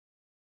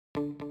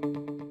My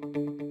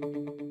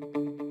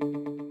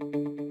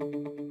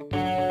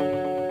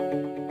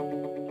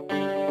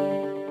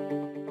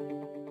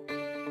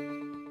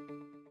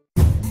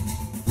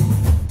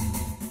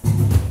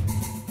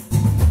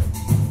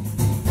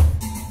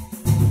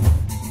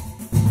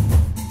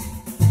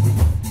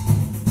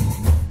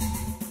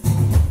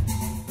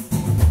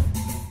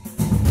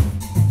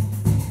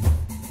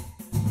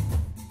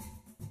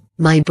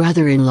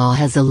brother-in-law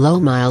has a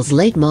low-miles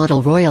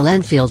late-model Royal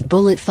Enfield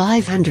Bullet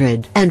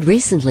 500 and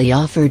recently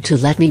offered to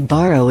let me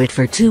borrow it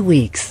for 2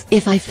 weeks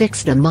if I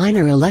fixed a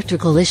minor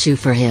electrical issue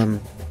for him.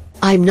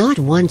 I'm not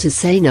one to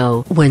say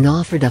no when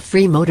offered a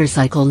free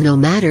motorcycle no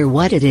matter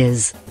what it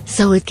is,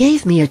 so it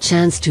gave me a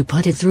chance to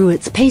put it through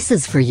its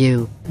paces for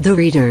you, the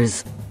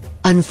readers.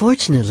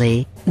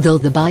 Unfortunately, though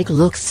the bike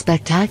looks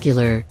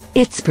spectacular,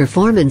 its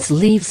performance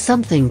leaves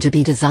something to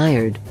be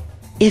desired.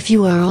 If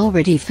you are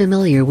already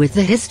familiar with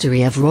the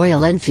history of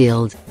Royal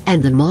Enfield,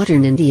 and the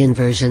modern Indian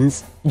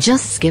versions,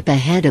 just skip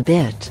ahead a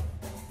bit.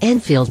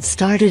 Enfield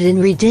started in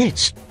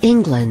Redditch,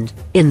 England,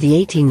 in the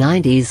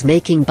 1890s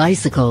making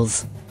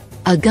bicycles.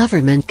 A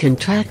government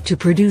contract to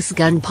produce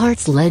gun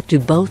parts led to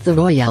both the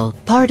Royal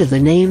part of the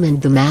name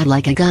and the "Mad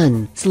Like a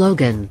Gun"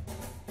 slogan.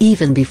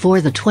 Even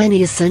before the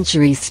 20th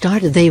century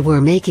started, they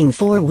were making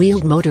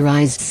four-wheeled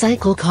motorized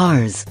cycle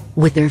cars,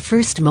 with their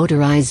first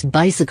motorized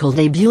bicycle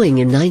debuting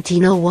in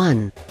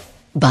 1901.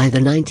 By the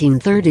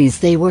 1930s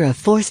they were a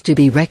force to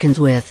be reckoned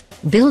with,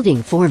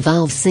 building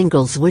four-valve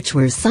singles which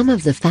were some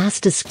of the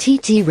fastest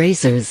TT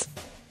racers.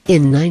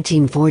 In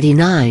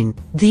 1949,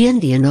 the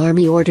Indian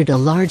Army ordered a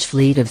large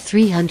fleet of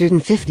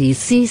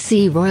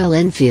 350cc Royal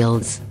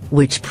Enfields,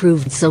 which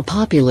proved so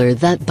popular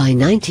that by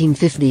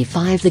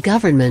 1955 the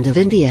government of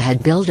India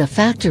had built a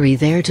factory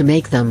there to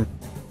make them.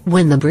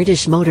 When the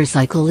British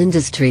motorcycle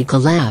industry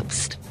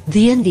collapsed,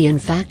 the Indian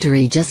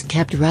factory just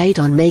kept right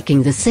on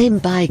making the same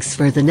bikes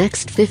for the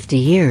next 50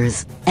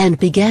 years, and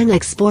began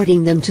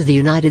exporting them to the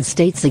United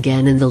States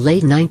again in the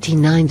late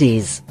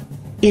 1990s.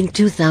 In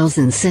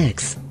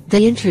 2006,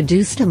 they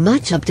introduced a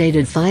much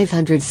updated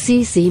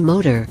 500cc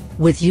motor,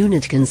 with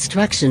unit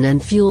construction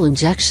and fuel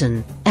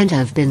injection, and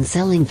have been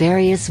selling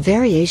various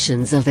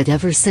variations of it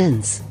ever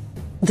since.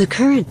 The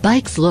current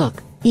bikes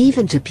look,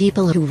 even to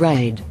people who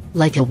ride,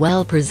 like a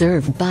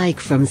well-preserved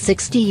bike from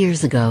 60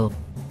 years ago.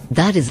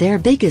 That is their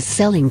biggest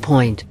selling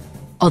point.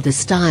 Oh, the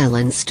style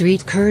and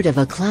street cred of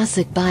a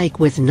classic bike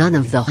with none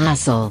of the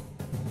hassle.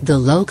 The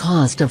low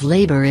cost of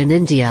labor in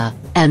India,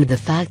 and the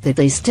fact that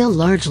they still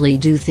largely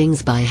do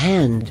things by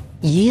hand,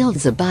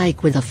 yields a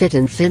bike with a fit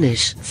and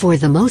finish for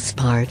the most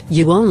part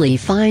you only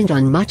find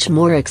on much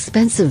more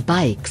expensive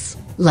bikes,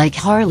 like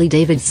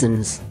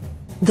Harley-Davidson's.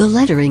 The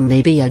lettering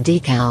may be a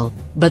decal,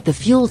 but the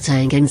fuel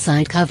tank and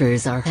side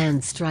covers are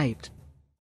hand-striped.